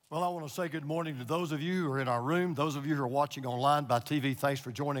Well, I want to say good morning to those of you who are in our room, those of you who are watching online by TV. Thanks for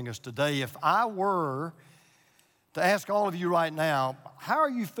joining us today. If I were to ask all of you right now, how are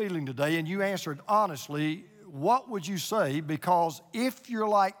you feeling today? And you answered honestly, what would you say? Because if you're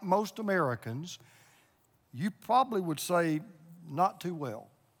like most Americans, you probably would say not too well.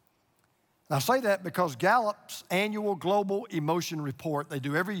 And I say that because Gallup's annual Global Emotion Report they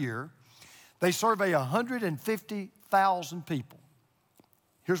do every year, they survey 150,000 people.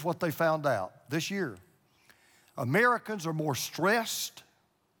 Here's what they found out this year. Americans are more stressed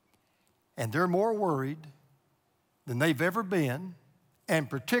and they're more worried than they've ever been, and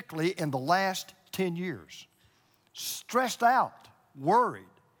particularly in the last 10 years. Stressed out, worried.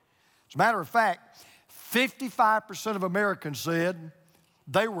 As a matter of fact, 55% of Americans said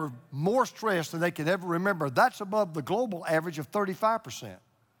they were more stressed than they could ever remember. That's above the global average of 35%.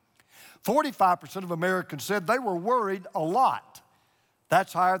 45% of Americans said they were worried a lot.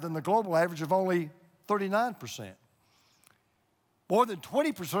 That's higher than the global average of only 39%. More than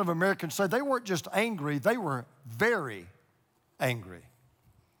 20% of Americans said they weren't just angry, they were very angry.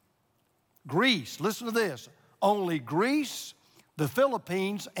 Greece, listen to this. Only Greece, the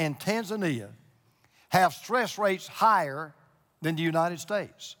Philippines, and Tanzania have stress rates higher than the United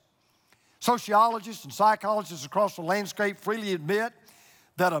States. Sociologists and psychologists across the landscape freely admit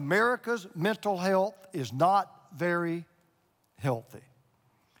that America's mental health is not very healthy.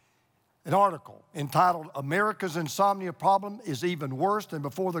 An article entitled "America's Insomnia Problem is Even Worse Than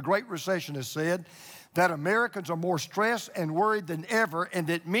Before the Great Recession" has said that Americans are more stressed and worried than ever, and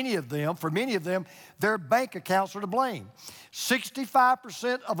that for many of them, their bank accounts are to blame.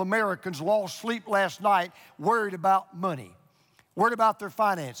 65% of Americans lost sleep last night worried about money, worried about their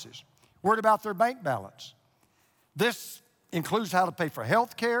finances, worried about their bank balance. This includes how to pay for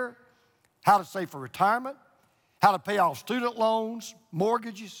health care, how to save for retirement, how to pay off student loans,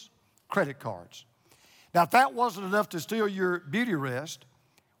 mortgages, credit cards. Now, if that wasn't enough to steal your beauty rest,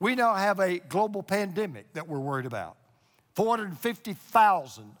 we now have a global pandemic that we're worried about.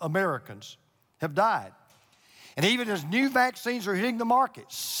 450,000 Americans have died. And even as new vaccines are hitting the market,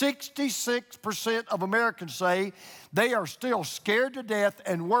 66% of Americans say they are still scared to death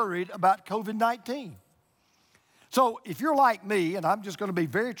and worried about COVID-19. So if you're like me, and I'm just going to be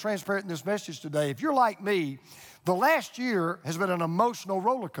very transparent in this message today, if you're like me, the last year has been an emotional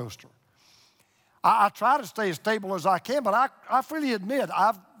roller coaster. I try to stay as stable as I can, but I freely admit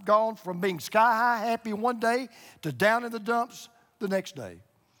I've gone from being sky-high happy one day to down in the dumps the next day.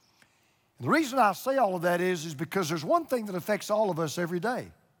 And the reason I say all of that is because there's one thing that affects all of us every day.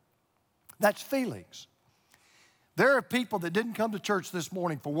 That's feelings. There are people that didn't come to church this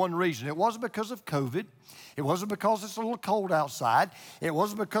morning for one reason. It wasn't because of COVID. It wasn't because it's a little cold outside. It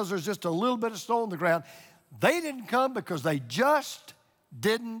wasn't because there's just a little bit of snow on the ground. They didn't come because they just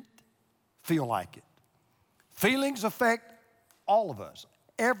didn't feel like it. Feelings affect all of us,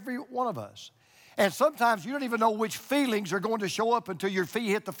 every one of us. And sometimes you don't even know which feelings are going to show up until your feet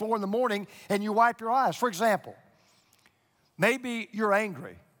hit the floor in the morning and you wipe your eyes. For example, maybe you're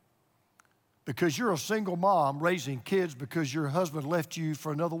angry because you're a single mom raising kids because your husband left you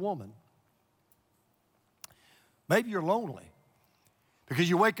for another woman. Maybe you're lonely because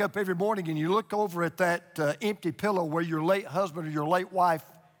you wake up every morning and you look over at that empty pillow where your late husband or your late wife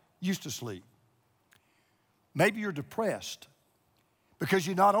used to sleep. Maybe you're depressed because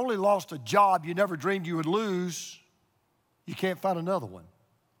you not only lost a job you never dreamed you would lose, you can't find another one.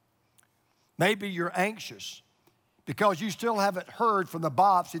 Maybe you're anxious because you still haven't heard from the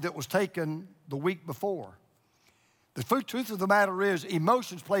biopsy that was taken the week before. The truth of the matter is,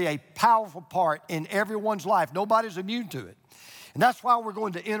 emotions play a powerful part in everyone's life. Nobody's immune to it. And that's why we're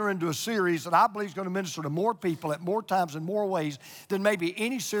going to enter into a series that I believe is going to minister to more people at more times in more ways than maybe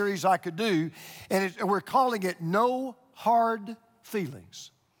any series I could do. And we're calling it No Hard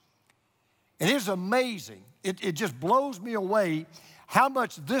Feelings. And it is amazing. It just blows me away how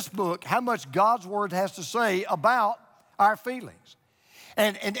much this book, how much God's Word has to say about our feelings.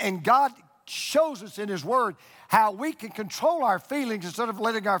 And God shows us in His Word how we can control our feelings instead of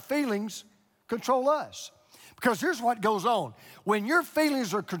letting our feelings control us. Because here's what goes on. When your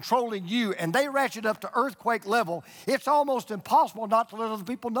feelings are controlling you and they ratchet up to earthquake level, it's almost impossible not to let other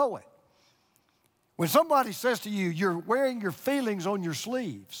people know it. When somebody says to you, you're wearing your feelings on your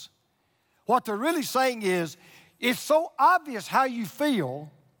sleeves, what they're really saying is, it's so obvious how you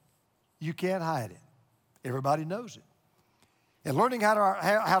feel, you can't hide it. Everybody knows it. And learning how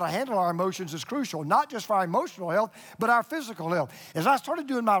to handle our emotions is crucial, not just for our emotional health, but our physical health. As I started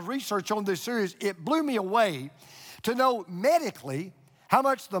doing my research on this series, it blew me away to know medically how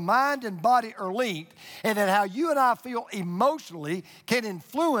much the mind and body are linked, and that how you and I feel emotionally can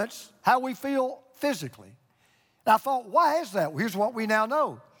influence how we feel physically. And I thought, why is that? Well, here's what we now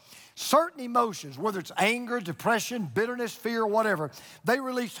know. Certain emotions, whether it's anger, depression, bitterness, fear, whatever, they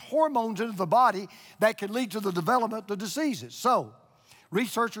release hormones into the body that can lead to the development of diseases. So,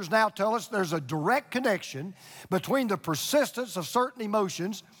 researchers now tell us there's a direct connection between the persistence of certain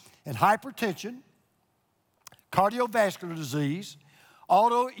emotions and hypertension, cardiovascular disease,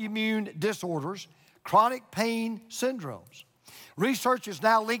 autoimmune disorders, chronic pain syndromes. Research has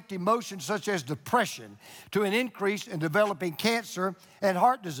now linked emotions such as depression to an increase in developing cancer and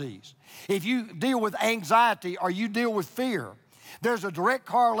heart disease. If you deal with anxiety or you deal with fear, there's a direct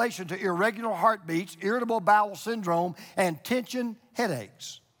correlation to irregular heartbeats, irritable bowel syndrome, and tension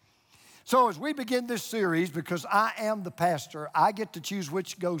headaches. So as we begin this series, because I am the pastor, I get to choose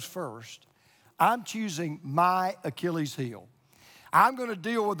which goes first. I'm choosing my Achilles heel. I'm going to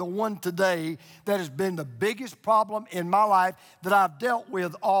deal with the one today that has been the biggest problem in my life that I've dealt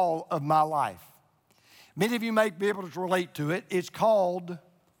with all of my life. Many of you may be able to relate to it. It's called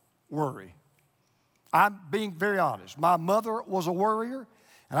worry. I'm being very honest. My mother was a worrier,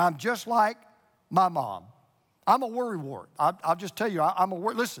 and I'm just like my mom. I'm a worrywart. I'll just tell you, I'm a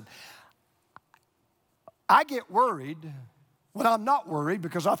worry. Listen, I get worried when I'm not worried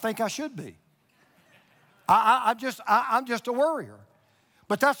because I think I should be. I'm just a worrier.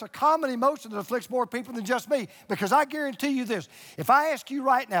 But that's a common emotion that afflicts more people than just me, because I guarantee you this. If I ask you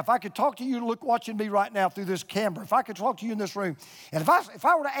right now, if I could talk to you watching me right now through this camera, if I could talk to you in this room, and if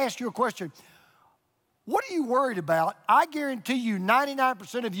I were to ask you a question, what are you worried about? I guarantee you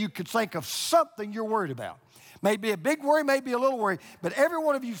 99% of you could think of something you're worried about. Maybe a big worry, maybe a little worry, but every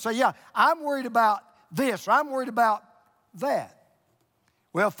one of you say, yeah, I'm worried about this, or I'm worried about that.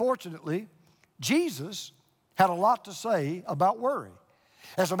 Well, fortunately, Jesus had a lot to say about worry.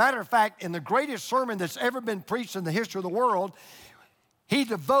 As a matter of fact, in the greatest sermon that's ever been preached in the history of the world, he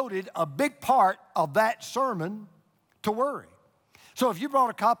devoted a big part of that sermon to worry. So if you brought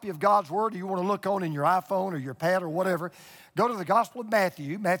a copy of God's Word, or you want to look on in your iPhone or your pad or whatever, go to the Gospel of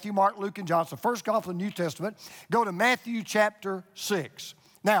Matthew, Mark, Luke, and John, the first Gospel of the New Testament. Go to Matthew chapter 6.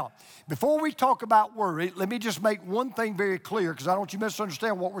 Now, before we talk about worry, let me just make one thing very clear, because I don't want you to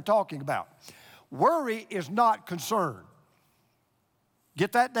misunderstand what we're talking about. Worry is not concern.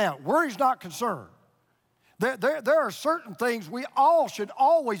 Get that down. Worry is not concern. There are certain things we all should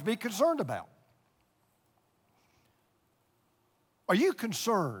always be concerned about. Are you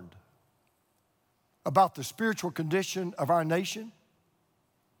concerned about the spiritual condition of our nation?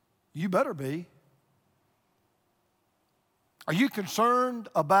 You better be. Are you concerned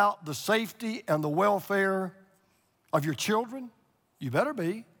about the safety and the welfare of your children? You better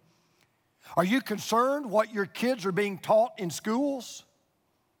be. Are you concerned what your kids are being taught in schools?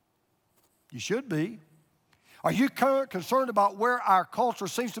 You should be. Are you concerned about where our culture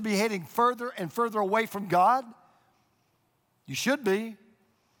seems to be heading further and further away from God? You should be.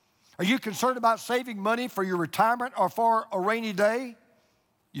 Are you concerned about saving money for your retirement or for a rainy day?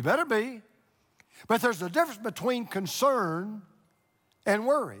 You better be. But there's a difference between concern and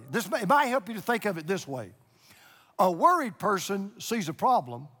worry. It might help you to think of it this way. A worried person sees a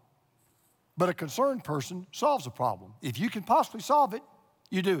problem, but a concerned person solves a problem. If you can possibly solve it,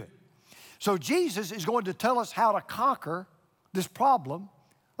 you do it. So Jesus is going to tell us how to conquer this problem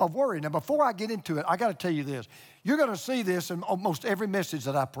of worry. Now, before I get into it, I got to tell you this. You're going to see this in almost every message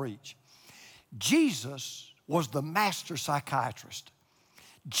that I preach. Jesus was the master psychiatrist.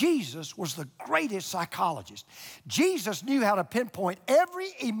 Jesus was the greatest psychologist. Jesus knew how to pinpoint every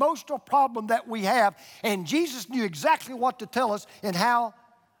emotional problem that we have, and Jesus knew exactly what to tell us and how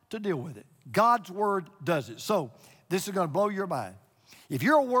to deal with it. God's Word does it. So this is going to blow your mind. If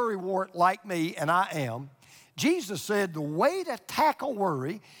you're a worrywart like me, and I am, Jesus said the way to tackle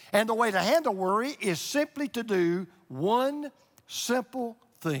worry and the way to handle worry is simply to do one simple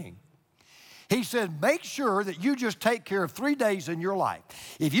thing. He said, make sure that you just take care of 3 days in your life.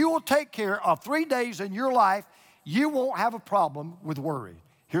 If you will take care of 3 days in your life, you won't have a problem with worry.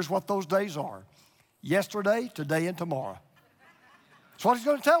 Here's what those days are: yesterday, today, and tomorrow. That's what he's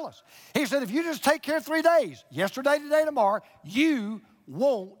going to tell us. He said, if you just take care of 3 days, yesterday, today, tomorrow, you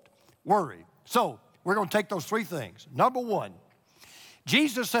won't worry. So we're going to take those 3 things. Number 1,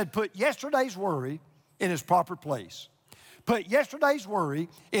 Jesus said, put yesterday's worry in its proper place. Put yesterday's worry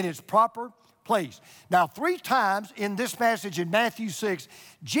in its proper place. Now, 3 times in this passage in Matthew 6,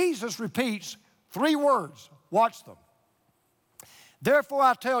 Jesus repeats 3 words. Watch them. Therefore,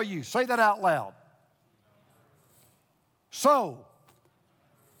 I tell you, say that out loud. So,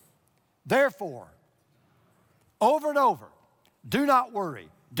 therefore, over and over. Do not worry.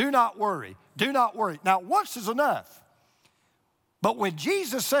 Do not worry. Do not worry. Now, once is enough. But when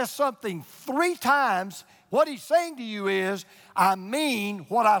Jesus says something 3 times, what he's saying to you is, I mean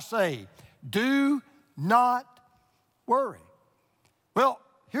what I say. Do not worry. Well,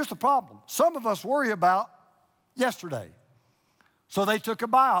 here's the problem. Some of us worry about yesterday. So they took a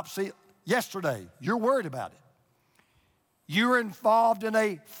biopsy yesterday. You're worried about it. You were involved in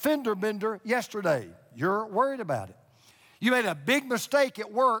a fender bender yesterday. You're worried about it. You made a big mistake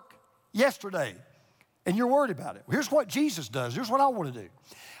at work yesterday, and you're worried about it. Here's what Jesus does. Here's what I want to do.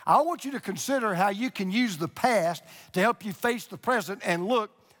 I want you to consider how you can use the past to help you face the present and look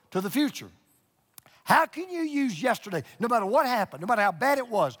to the future. How can you use yesterday, no matter what happened, no matter how bad it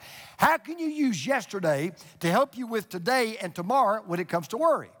was, how can you use yesterday to help you with today and tomorrow when it comes to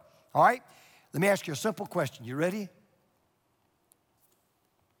worry? All right? Let me ask you a simple question. You ready?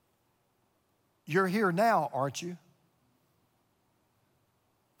 You're here now, aren't you?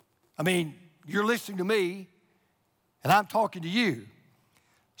 I mean, you're listening to me, and I'm talking to you.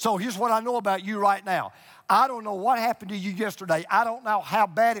 So here's what I know about you right now. I don't know what happened to you yesterday. I don't know how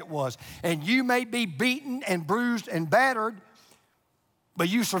bad it was. And you may be beaten and bruised and battered, but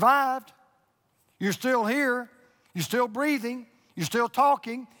you survived. You're still here. You're still breathing. You're still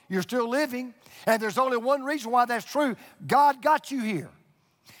talking. You're still living. And there's only one reason why that's true. God got you here.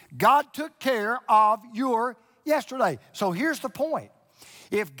 God took care of your yesterday. So here's the point.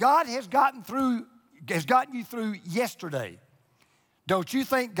 If God has gotten you through yesterday, don't you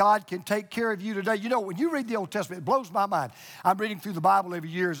think God can take care of you today? You know, when you read the Old Testament, it blows my mind. I'm reading through the Bible every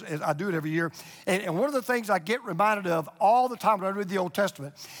year, as I do it every year, and one of the things I get reminded of all the time when I read the Old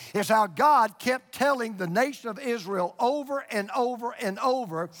Testament is how God kept telling the nation of Israel over and over and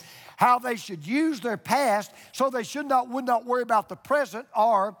over how they should use their past so they would not worry about the present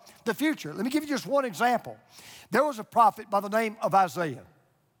or the future. Let me give you just one example. There was a prophet by the name of Isaiah.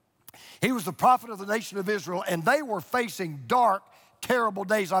 He was the prophet of the nation of Israel, and they were facing dark, terrible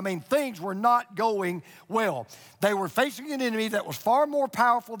days. I mean, things were not going well. They were facing an enemy that was far more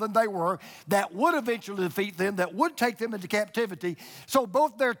powerful than they were, that would eventually defeat them, that would take them into captivity. So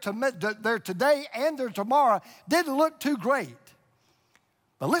both their today and their tomorrow didn't look too great.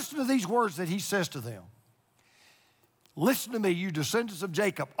 But listen to these words that he says to them. Listen to me, you descendants of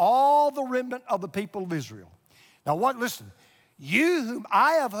Jacob, all the remnant of the people of Israel. Now what? Listen. You whom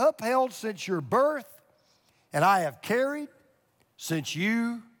I have upheld since your birth, and I have carried since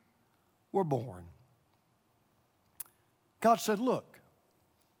you were born. God said, look,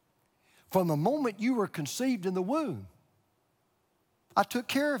 from the moment you were conceived in the womb, I took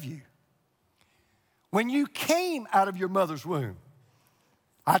care of you. When you came out of your mother's womb,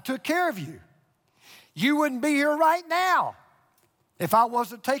 I took care of you. You wouldn't be here right now if I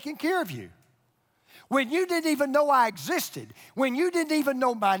wasn't taking care of you. When you didn't even know I existed, when you didn't even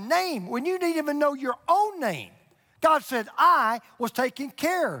know my name, when you didn't even know your own name, God said, I was taking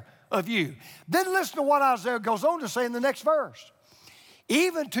care of you. Then listen to what Isaiah goes on to say in the next verse.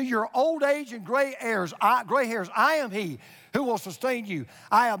 Even to your old age and gray hairs, I am he who will sustain you.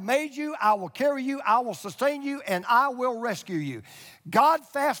 I have made you, I will carry you, I will sustain you, and I will rescue you. God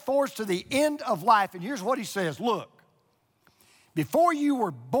fast forwards to the end of life, and here's what he says. Look, before you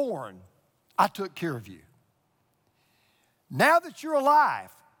were born, I took care of you. Now that you're alive,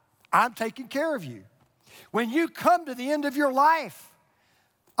 I'm taking care of you. When you come to the end of your life,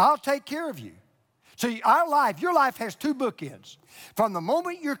 I'll take care of you. See, your life has 2 bookends. From the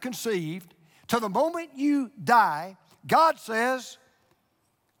moment you're conceived to the moment you die, God says,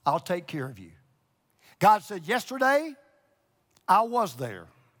 I'll take care of you. God said, yesterday, I was there.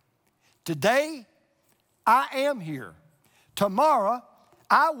 Today, I am here. Tomorrow,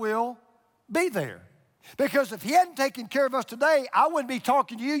 I will be there. Because if he hadn't taken care of us today, I wouldn't be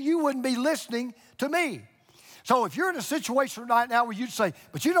talking to you. You wouldn't be listening to me. So if you're in a situation right now where you'd say,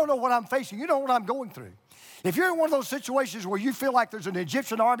 but you don't know what I'm facing, you don't know what I'm going through. If you're in one of those situations where you feel like there's an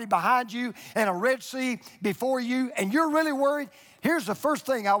Egyptian army behind you and a Red Sea before you, and you're really worried, here's the first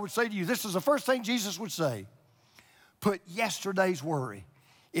thing I would say to you. This is the first thing Jesus would say. Put yesterday's worry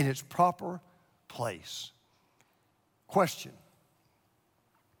in its proper place. Question.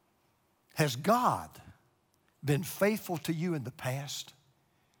 Has God been faithful to you in the past?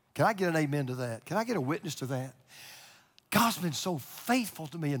 Can I get an amen to that? Can I get a witness to that? God's been so faithful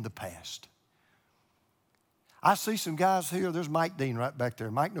to me in the past. I see some guys here. There's Mike Dean right back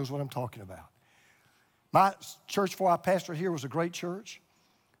there. Mike knows what I'm talking about. My church before I pastored here was a great church.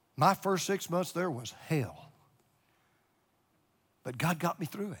 My first 6 months there was hell. But God got me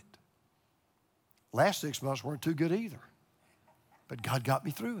through it. Last 6 months weren't too good either. But God got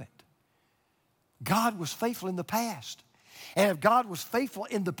me through it. God was faithful in the past. And if God was faithful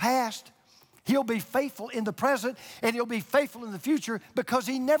in the past, He'll be faithful in the present, and He'll be faithful in the future because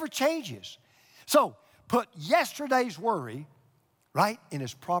He never changes. So put yesterday's worry right in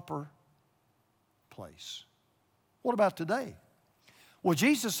its proper place. What about today? Well,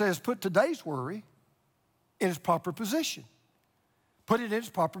 Jesus says put today's worry in its proper position. Put it in its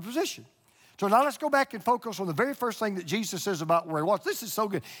proper position. So now let's go back and focus on the very first thing that Jesus says about worry. Watch, this is so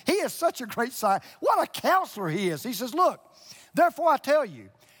good. He is such a great sign. What a counselor He is. He says, look, therefore I tell you,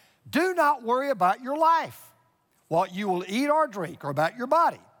 do not worry about your life, what you will eat or drink, or about your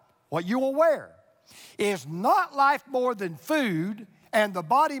body, what you will wear. Is not life more than food, and the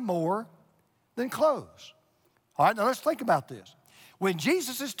body more than clothes? All right, now let's think about this. When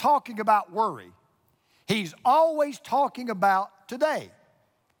Jesus is talking about worry, He's always talking about today.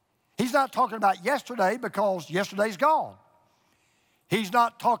 He's not talking about yesterday because yesterday's gone. He's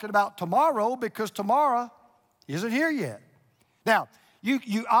not talking about tomorrow because tomorrow isn't here yet. Now,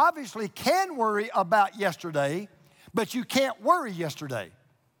 you obviously can worry about yesterday, but you can't worry yesterday.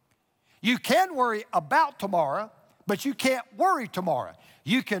 You can worry about tomorrow, but you can't worry tomorrow.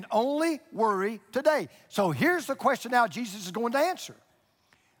 You can only worry today. So here's the question now Jesus is going to answer.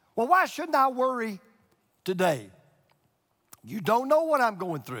 Well, why shouldn't I worry today? You don't know what I'm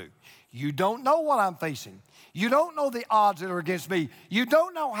going through. You don't know what I'm facing. You don't know the odds that are against me. You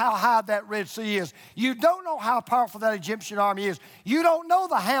don't know how high that Red Sea is. You don't know how powerful that Egyptian army is. You don't know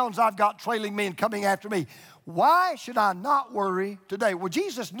the hounds I've got trailing me and coming after me. Why should I not worry today? Well,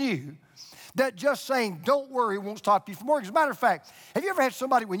 Jesus knew that just saying don't worry won't stop you from worrying. As a matter of fact, have you ever had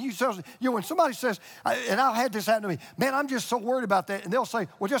somebody, when somebody says, and I've had this happen to me, man, I'm just so worried about that, and they'll say,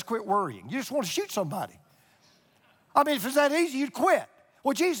 well, just quit worrying. You just want to shoot somebody. I mean, if it's that easy, you'd quit.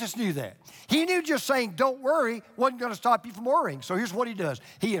 Well, Jesus knew that. He knew just saying don't worry wasn't going to stop you from worrying. So here's what He does.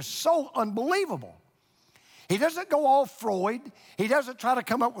 He is so unbelievable. He doesn't go all Freud. He doesn't try to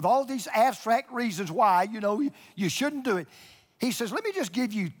come up with all these abstract reasons why, you shouldn't do it. He says, let me just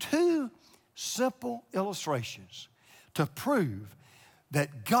give you two simple illustrations to prove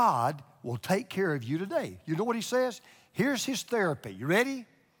that God will take care of you today. You know what He says? Here's His therapy. You ready?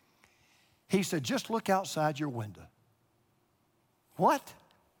 He said, just look outside your window. What?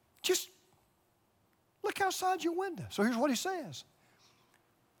 Just look outside your window. So here's what He says.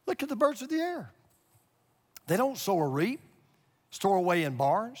 Look at the birds of the air. They don't sow or reap, store away in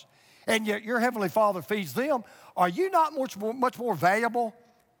barns, and yet your Heavenly Father feeds them. Are you not much more valuable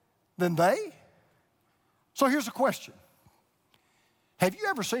than they? So here's a question. Have you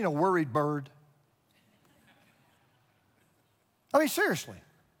ever seen a worried bird? I mean, seriously.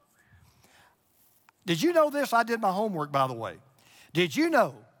 Did you know this? I did my homework, by the way. Did you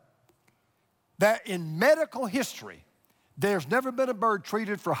know that in medical history, there's never been a bird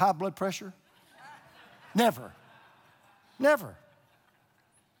treated for high blood pressure? Never. Never.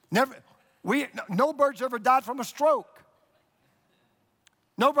 Never. No bird's ever died from a stroke.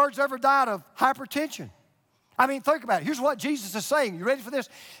 No bird's ever died of hypertension. I mean, think about it. Here's what Jesus is saying. You ready for this?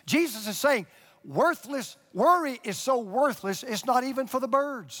 Jesus is saying, worry is so worthless, it's not even for the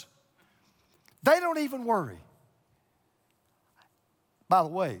birds. They don't even worry. By the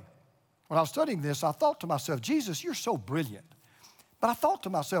way, when I was studying this, I thought to myself, Jesus, you're so brilliant. But I thought to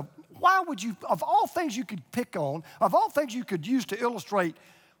myself, why would you, of all things you could pick on, of all things you could use to illustrate,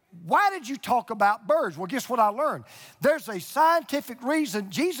 why did you talk about birds? Well, guess what I learned? There's a scientific reason.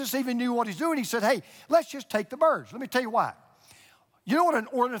 Jesus even knew what He's doing. He said, hey, let's just take the birds. Let me tell you why. You know what an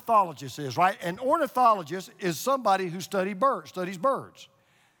ornithologist is, right? An ornithologist is somebody who studies birds.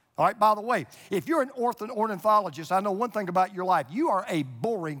 All right, by the way, if you're an ornithologist, I know one thing about your life. You are a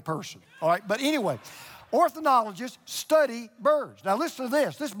boring person, all right? But anyway, ornithologists study birds. Now listen to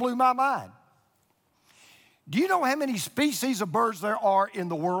this. This blew my mind. Do you know how many species of birds there are in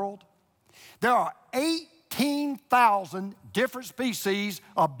the world? There are 18,000 different species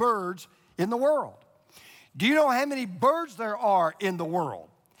of birds in the world. Do you know how many birds there are in the world?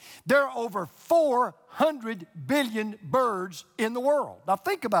 There are over 400 billion birds in the world. Now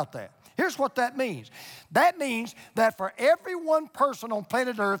think about that. Here's what that means. That means that for every one person on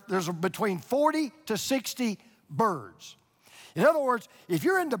planet Earth, there's between 40 to 60 birds. In other words, if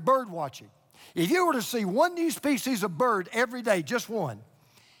you're into bird watching, if you were to see one new species of bird every day, just one,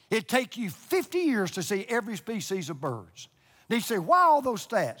 it'd take you 50 years to see every species of birds. And you say, why all those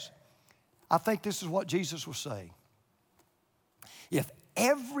stats? I think this is what Jesus was saying. If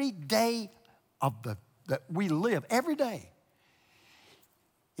every day that we live, every day,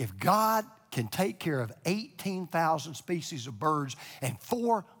 if God can take care of 18,000 species of birds and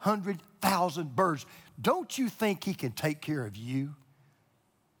 400,000 birds, don't you think He can take care of you?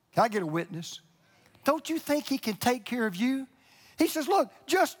 Can I get a witness? don't you think he can take care of you? He says, look,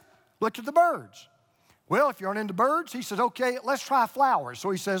 just look at the birds. Well, if you aren't into birds, he says, okay, let's try flowers. So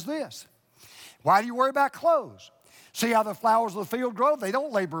he says this, why do you worry about clothes? See how the flowers of the field grow? They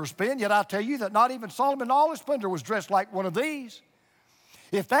don't labor or spin, yet I tell you that not even Solomon in all his splendor was dressed like one of these.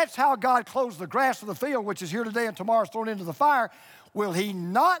 If that's how God clothes the grass of the field, which is here today and tomorrow is thrown into the fire, will he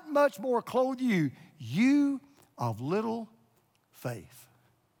not much more clothe you, you of little faith?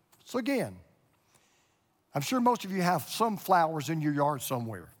 So again, I'm sure most of you have some flowers in your yard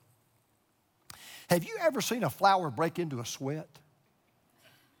somewhere. Have you ever seen a flower break into a sweat?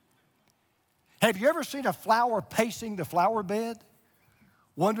 Have you ever seen a flower pacing the flower bed,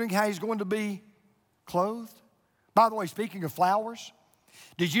 wondering how he's going to be clothed? By the way, speaking of flowers,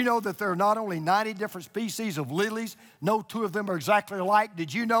 did you know that there are not only 90 different species of lilies, no two of them are exactly alike?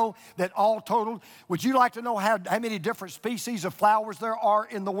 Did you know that all total, would you like to know how many different species of flowers there are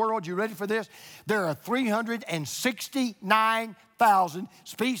in the world? You ready for this? There are 369,000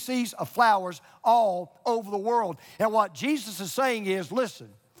 species of flowers all over the world. And what Jesus is saying is, listen,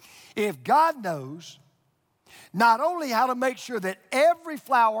 if God knows not only how to make sure that every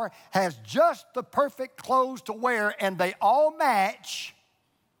flower has just the perfect clothes to wear and they all match,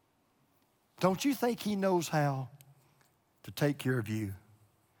 don't you think he knows how to take care of you?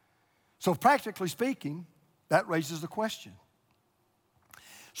 So practically speaking, that raises the question.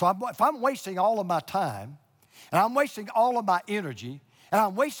 So if I'm wasting all of my time, and I'm wasting all of my energy, and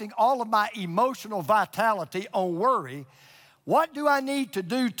I'm wasting all of my emotional vitality on worry, what do I need to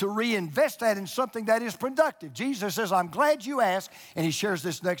do to reinvest that in something that is productive? Jesus says, I'm glad you asked, and he shares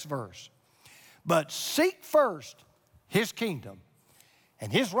this next verse. But seek first his kingdom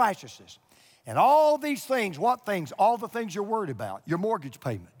and his righteousness. And all these things, what things? All the things you're worried about. Your mortgage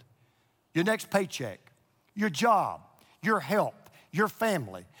payment, your next paycheck, your job, your health, your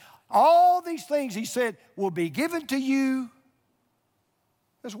family. All these things, he said, will be given to you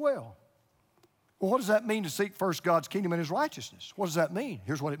as well. Well, what does that mean to seek first God's kingdom and his righteousness? What does that mean?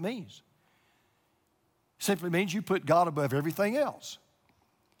 Here's what it means. It simply means you put God above everything else.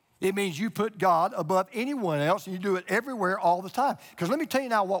 It means you put God above anyone else, and you do it everywhere all the time. Because let me tell you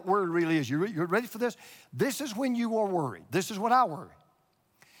now what worry really is. You're ready for this? This is when you are worried. This is when I worry.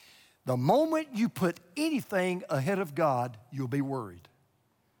 The moment you put anything ahead of God, you'll be worried.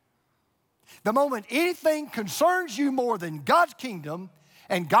 The moment anything concerns you more than God's kingdom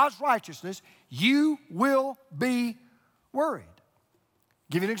and God's righteousness, you will be worried.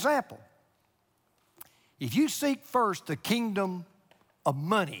 Give you an example. If you seek first the kingdom of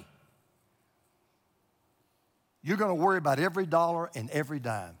money, you're going to worry about every dollar and every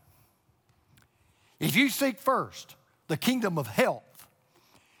dime. If you seek first the kingdom of health,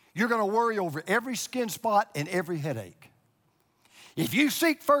 you're going to worry over every skin spot and every headache. If you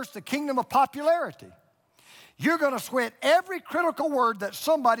seek first the kingdom of popularity, you're going to sweat every critical word that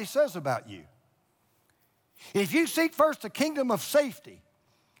somebody says about you. If you seek first the kingdom of safety,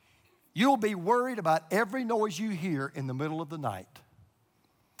 you'll be worried about every noise you hear in the middle of the night.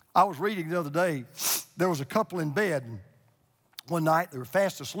 I was reading the other day, there was a couple in bed, and one night they were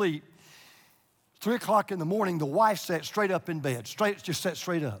fast asleep. 3 o'clock in the morning, the wife sat straight up in bed, just sat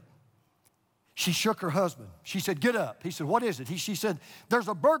straight up. She shook her husband. She said, get up. He said, what is it? She said, there's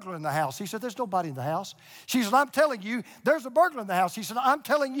a burglar in the house. He said, there's nobody in the house. She said, I'm telling you, there's a burglar in the house. He said, I'm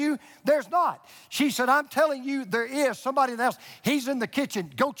telling you, there's not. She said, I'm telling you, there is somebody in the house. He's in the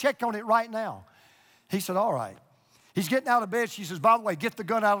kitchen. Go check on it right now. He said, all right. He's getting out of bed. She says, by the way, get the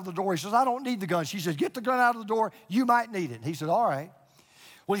gun out of the door. He says, I don't need the gun. She says, get the gun out of the door. You might need it. He said, all right.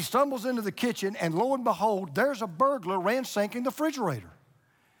 Well, he stumbles into the kitchen, and lo and behold, there's a burglar ransacking the refrigerator.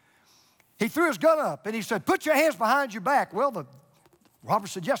 He threw his gun up, and he said, put your hands behind your back. Well, the robber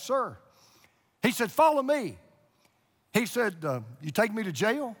said, yes, sir. He said, follow me. He said, you take me to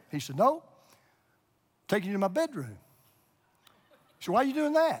jail? He said, no, taking you to my bedroom. He said, why are you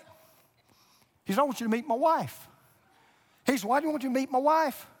doing that? He said, I want you to meet my wife. He said, why do you want you to meet my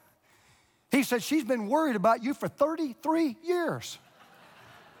wife? He said, she's been worried about you for 33 years.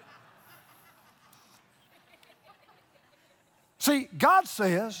 See, God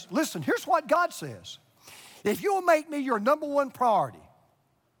says, listen, here's what God says. If you'll make me your number one priority,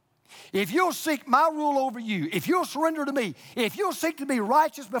 if you'll seek my rule over you, if you'll surrender to me, if you'll seek to be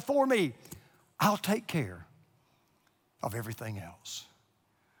righteous before me, I'll take care of everything else.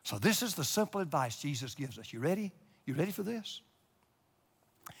 So this is the simple advice Jesus gives us. You ready? You ready for this?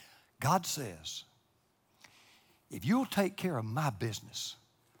 God says, if you'll take care of my business,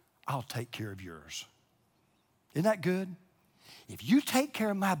 I'll take care of yours. Isn't that good? If you take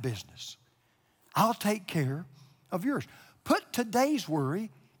care of my business, I'll take care of yours. Put today's worry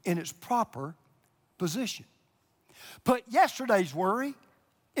in its proper position. Put yesterday's worry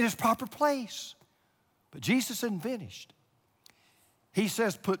in its proper place. But Jesus isn't finished. He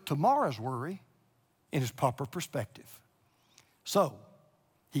says put tomorrow's worry in its proper perspective. So,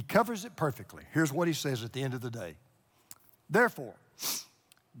 he covers it perfectly. Here's what he says at the end of the day. Therefore,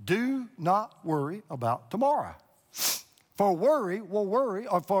 do not worry about tomorrow. For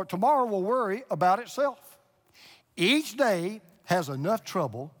tomorrow will worry about itself. Each day has enough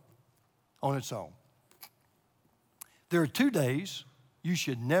trouble on its own. There are 2 days you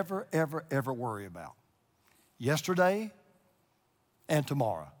should never, ever, ever worry about. Yesterday and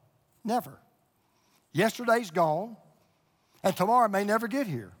tomorrow. Never. Yesterday's gone, and tomorrow may never get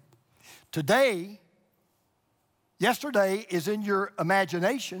here. Yesterday is in your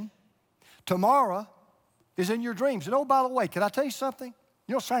imagination. Tomorrow is in your dreams. And oh, by the way, can I tell you something?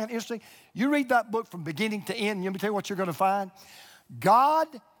 You know something interesting? You read that book from beginning to end, and let me tell you what you're going to find. God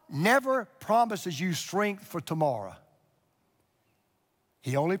never promises you strength for tomorrow.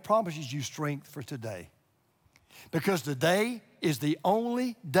 He only promises you strength for today. Because today is the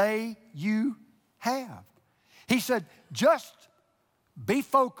only day you have. He said, just be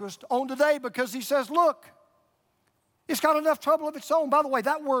focused on today, because he says, look, it's got enough trouble of its own. By the way,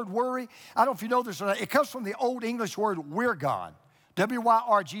 that word worry, I don't know if you know this or not, it comes from the Old English word wyrgan,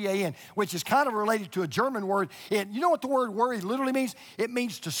 W-Y-R-G-A-N, which is kind of related to a German word. And you know what the word worry literally means? It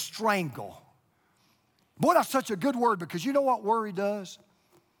means to strangle. Boy, that's such a good word, because you know what worry does?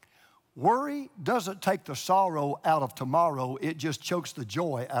 Worry doesn't take the sorrow out of tomorrow. It just chokes the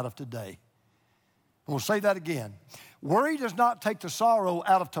joy out of today. We'll say that again. Worry does not take the sorrow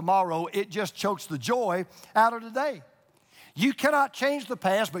out of tomorrow. It just chokes the joy out of today. You cannot change the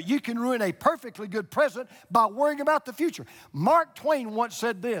past, but you can ruin a perfectly good present by worrying about the future. Mark Twain once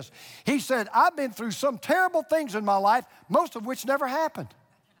said this. He said, I've been through some terrible things in my life, most of which never happened.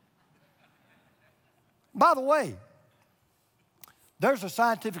 By the way, there's a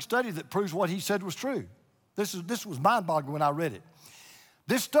scientific study that proves what he said was true. This was mind-boggling when I read it.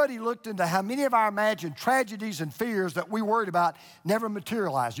 This study looked into how many of our imagined tragedies and fears that we worried about never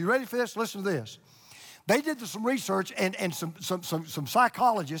materialized. You ready for this? Listen to this. They did some research and some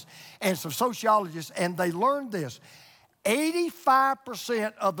psychologists and some sociologists, and they learned this.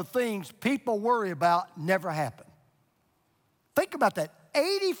 85% of the things people worry about never happen. Think about that.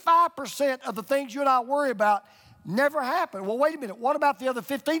 85% of the things you and I worry about never happen. Well, wait a minute. What about the other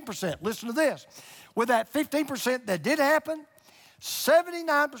 15%? Listen to this. With that 15% that did happen,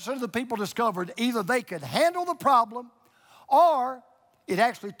 79% of the people discovered either they could handle the problem or it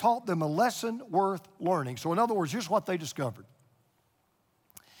actually taught them a lesson worth learning. So in other words, here's what they discovered.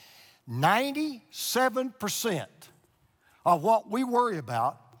 97% of what we worry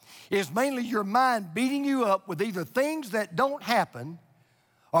about is mainly your mind beating you up with either things that don't happen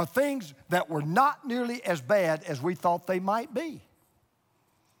or things that were not nearly as bad as we thought they might be.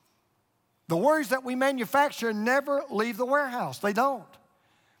 The worries that we manufacture never leave the warehouse. They don't.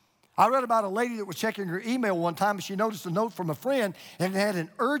 I read about a lady that was checking her email one time, and she noticed a note from a friend, and it had an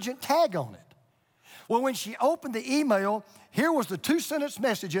urgent tag on it. Well, when she opened the email, here was the 2-sentence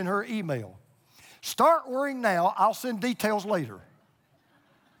message in her email. Start worrying now, I'll send details later.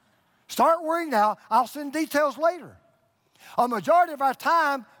 Start worrying now, I'll send details later. A majority of our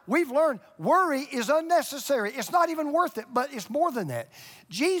time, we've learned worry is unnecessary. It's not even worth it, but it's more than that.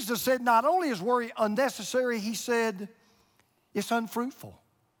 Jesus said not only is worry unnecessary, he said it's unfruitful.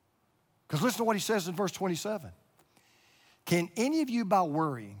 Because listen to what he says in verse 27. Can any of you, by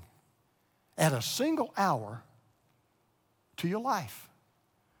worrying, add a single hour to your life?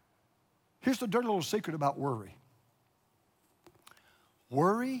 Here's the dirty little secret about worry.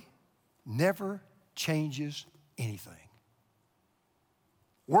 Worry never changes anything.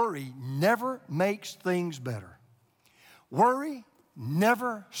 Worry never makes things better. Worry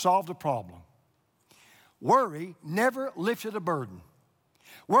never solved a problem. Worry never lifted a burden.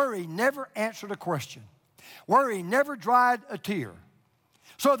 Worry never answered a question. Worry never dried a tear.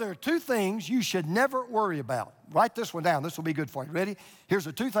 So there are 2 things you should never worry about. Write this one down. This will be good for you. Ready? Here's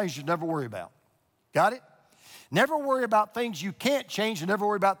the 2 things you should never worry about. Got it? Never worry about things you can't change, and never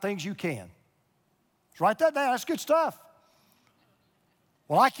worry about things you can. Just write that down. That's good stuff.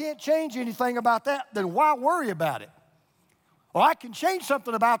 Well, I can't change anything about that, then why worry about it? Well, I can change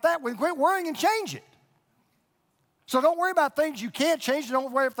something about that. We quit worrying and change it. So don't worry about things you can't change, and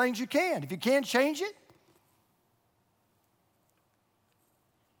don't worry about things you can. If you can change it,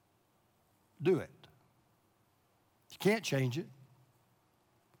 do it. If you can't change it,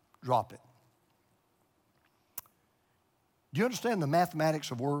 drop it. Do you understand the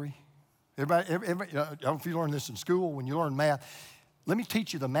mathematics of worry? Everybody, I don't know if you learned this in school when you learn math. Let me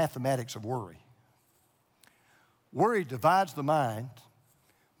teach you the mathematics of worry. Worry divides the mind,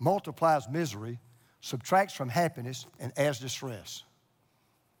 multiplies misery, subtracts from happiness, and adds distress.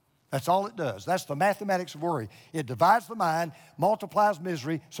 That's all it does. That's the mathematics of worry. It divides the mind, multiplies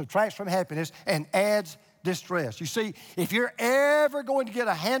misery, subtracts from happiness, and adds distress. You see, if you're ever going to get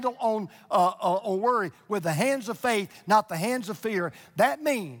a handle on worry with the hands of faith, not the hands of fear, that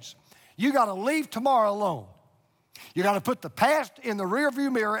means you got to leave tomorrow alone. You got to put the past in the rearview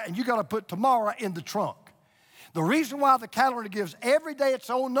mirror, and you got to put tomorrow in the trunk. The reason why the calendar gives every day its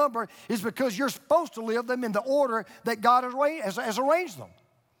own number is because you're supposed to live them in the order that God has arranged them.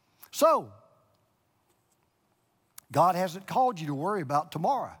 So, God hasn't called you to worry about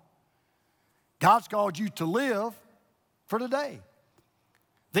tomorrow. God's called you to live for today.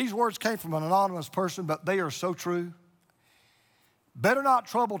 These words came from an anonymous person, but they are so true. Better not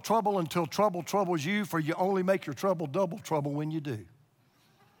trouble until trouble troubles you, for you only make your trouble double trouble when you do.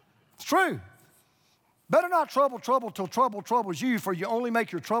 It's true. Better not trouble till trouble troubles you, for you only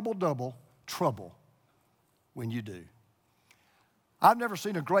make your trouble double trouble when you do. I've never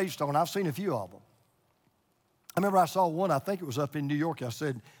seen a gravestone. I've seen a few of them. I remember I saw one, I think it was up in New York. I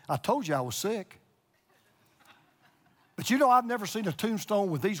said, I told you I was sick. But you know, I've never seen a tombstone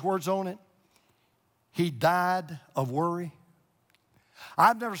with these words on it. He died of worry.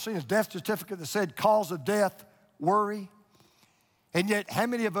 I've never seen a death certificate that said cause of death, worry. And yet, how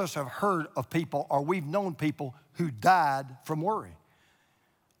many of us have heard of people or we've known people who died from worry?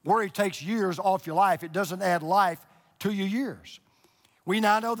 Worry takes years off your life. It doesn't add life to your years. We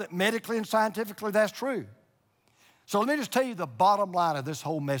now know that medically and scientifically that's true. So let me just tell you the bottom line of this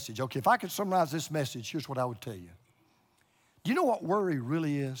whole message. Okay, if I could summarize this message, here's what I would tell you. Do you know what worry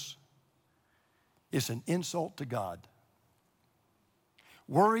really is? It's an insult to God.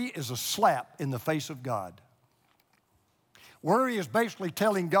 Worry is a slap in the face of God. Worry is basically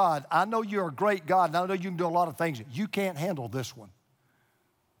telling God, I know you're a great God, and I know you can do a lot of things. You can't handle this one.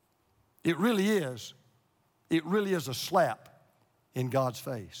 It really is. It really is a slap in God's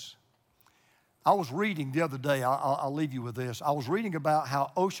face. I was reading the other day, I'll leave you with this. I was reading about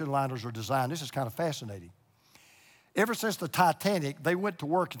how ocean liners are designed. This is kind of fascinating. Ever since the Titanic, they went to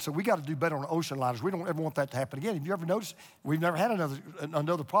work and said, we got to do better on ocean liners. We don't ever want that to happen again. Have you ever noticed? We've never had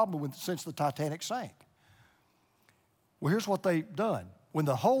another problem since the Titanic sank. Well, here's what they've done. When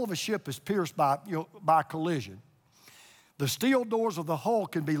the hull of a ship is pierced by a collision, the steel doors of the hull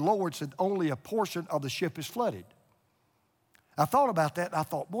can be lowered so only a portion of the ship is flooded. I thought about that, and I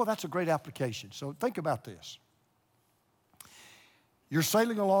thought, boy, that's a great application. So think about this. You're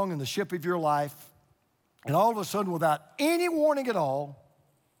sailing along in the ship of your life, and all of a sudden, without any warning at all,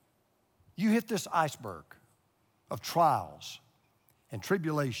 you hit this iceberg of trials and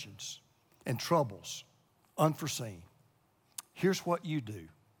tribulations and troubles, unforeseen. Here's what you do.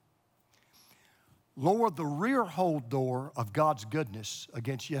 Lower the rear hold door of God's goodness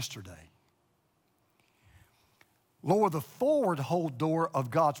against yesterday. Lower the forward hold door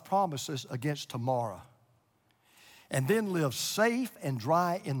of God's promises against tomorrow. And then live safe and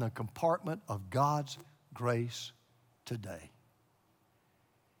dry in the compartment of God's grace today.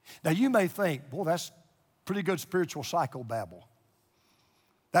 Now you may think, boy, that's pretty good spiritual psychobabble.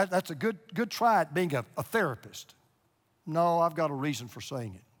 That's a good try at being a therapist. No, I've got a reason for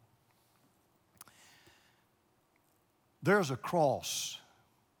saying it. There's a cross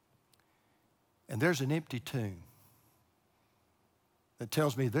and there's an empty tomb that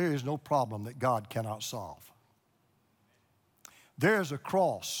tells me there is no problem that God cannot solve. There is a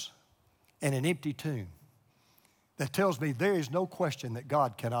cross and an empty tomb that tells me there is no question that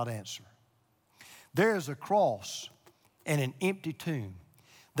God cannot answer. There is a cross and an empty tomb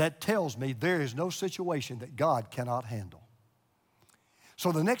that tells me there is no situation that God cannot handle.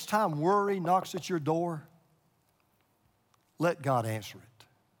 So the next time worry knocks at your door, let God answer it.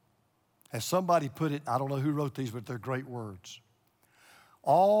 As somebody put it, I don't know who wrote these, but they're great words.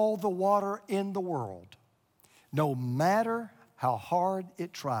 All the water in the world, no matter how hard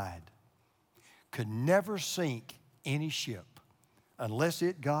it tried, could never sink any ship unless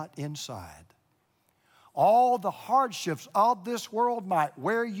it got inside. All the hardships of this world might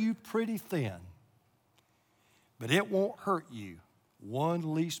wear you pretty thin, but it won't hurt you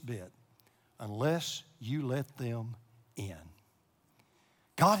one least bit unless you let them in.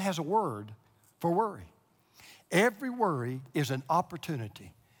 God has a word for worry. Every worry is an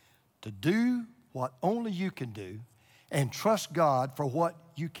opportunity to do what only you can do and trust God for what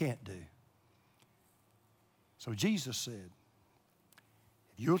you can't do. So Jesus said,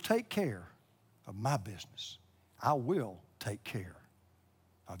 if you'll take care of my business, I will take care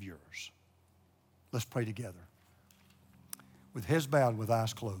of yours. Let's pray together. With heads bowed, with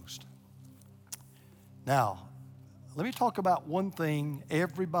eyes closed. Now, let me talk about one thing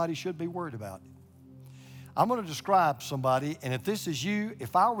everybody should be worried about. I'm going to describe somebody, and if this is you,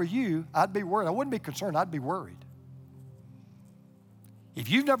 if I were you, I'd be worried. I wouldn't be concerned, I'd be worried. If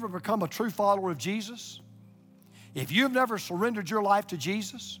you've never become a true follower of Jesus, if you've never surrendered your life to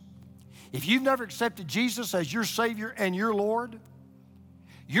Jesus, if you've never accepted Jesus as your Savior and your Lord,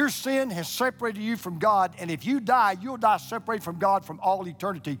 your sin has separated you from God, and if you die, you'll die separated from God from all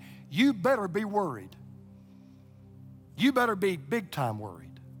eternity. You better be worried. You better be big time worried.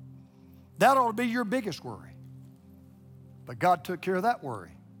 That ought to be your biggest worry. But God took care of that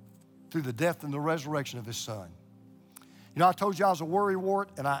worry through the death and the resurrection of His Son. You know, I told you I was a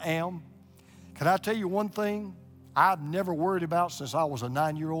worrywart, and I am. Can I tell you one thing I've never worried about since I was a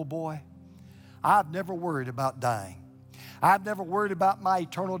 9-year-old boy? I've never worried about dying. I've never worried about my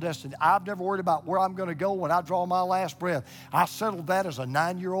eternal destiny. I've never worried about where I'm going to go when I draw my last breath. I settled that as a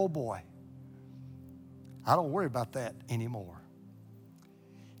 9-year-old boy. I don't worry about that anymore.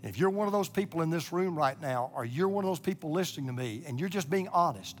 If you're one of those people in this room right now, or you're one of those people listening to me, and you're just being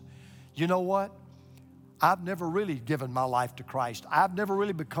honest, you know what? I've never really given my life to Christ. I've never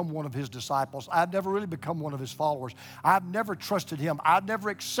really become one of His disciples. I've never really become one of His followers. I've never trusted Him. I've never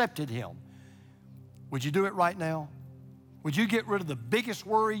accepted Him. Would you do it right now? Would you get rid of the biggest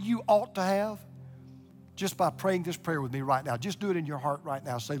worry you ought to have? Just by praying this prayer with me right now. Just do it in your heart right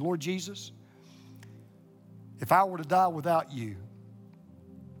now. Say, Lord Jesus, if I were to die without You,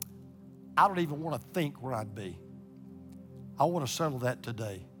 I don't even want to think where I'd be. I want to settle that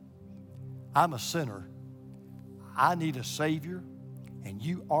today. I'm a sinner. I need a Savior, and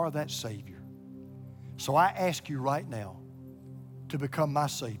You are that Savior. So I ask You right now to become my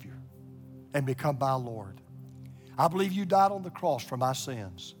Savior and become my Lord. I believe You died on the cross for my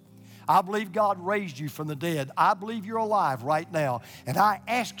sins. I believe God raised You from the dead. I believe You're alive right now. And I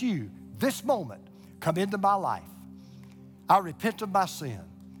ask You this moment, come into my life. I repent of my sin.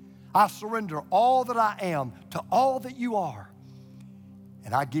 I surrender all that I am to all that You are.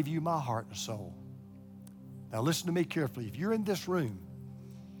 And I give You my heart and soul. Now listen to me carefully. If you're in this room,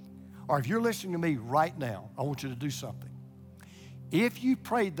 or if you're listening to me right now, I want you to do something. If you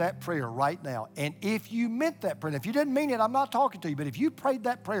prayed that prayer right now, and if you meant that prayer, if you didn't mean it, I'm not talking to you, but if you prayed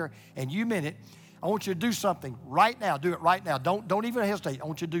that prayer and you meant it, I want you to do something right now. Do it right now. Don't even hesitate. I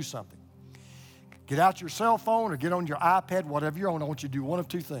want you to do something. Get out your cell phone or get on your iPad, whatever you're on. I want you to do one of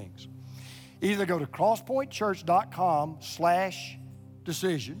two things. Either go to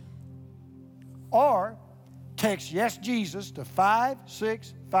crosspointchurch.com/decision or text Yes Jesus to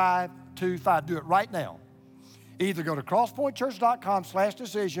 56525. Do it right now. Either go to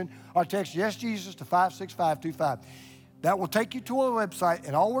crosspointchurch.com/decision or text Yes Jesus to 56525. That will take you to a website,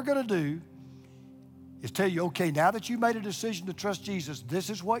 and all we're going to do is tell you, okay, now that you made a decision to trust Jesus, this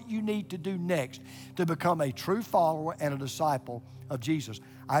is what you need to do next to become a true follower and a disciple of Jesus.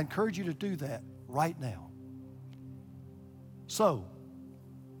 I encourage you to do that right now. So,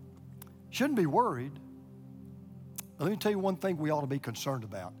 shouldn't be worried. But let me tell you one thing we ought to be concerned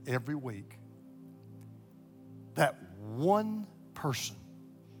about every week. That one person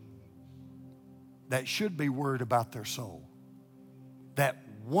that should be worried about their soul. That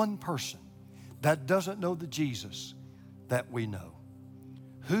one person that doesn't know the Jesus that we know.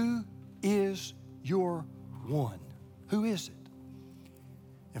 Who is your one? Who is it?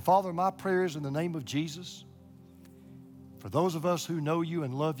 And Father, my prayer is in the name of Jesus, for those of us who know You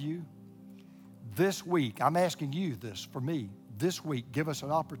and love You, this week, I'm asking You this for me, this week, give us an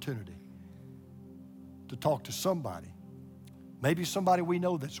opportunity to talk to somebody. Maybe somebody we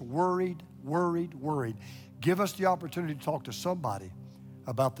know that's worried. Give us the opportunity to talk to somebody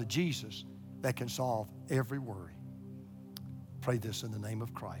about the Jesus that can solve every worry. Pray this in the name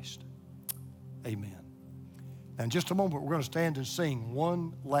of Christ. Amen. Now in just a moment, we're going to stand and sing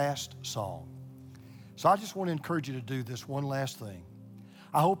one last song. So I just want to encourage you to do this one last thing.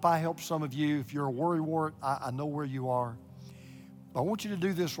 I hope I help some of you. If you're a worrywart, I know where you are. I want you to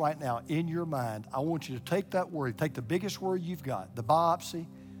do this right now in your mind. I want you to take that worry, take the biggest worry you've got, the biopsy,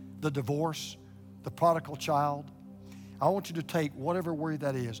 the divorce, the prodigal child. I want you to take whatever worry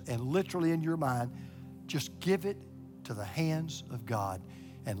that is and literally in your mind, just give it to the hands of God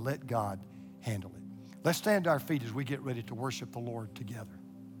and let God handle it. Let's stand to our feet as we get ready to worship the Lord together.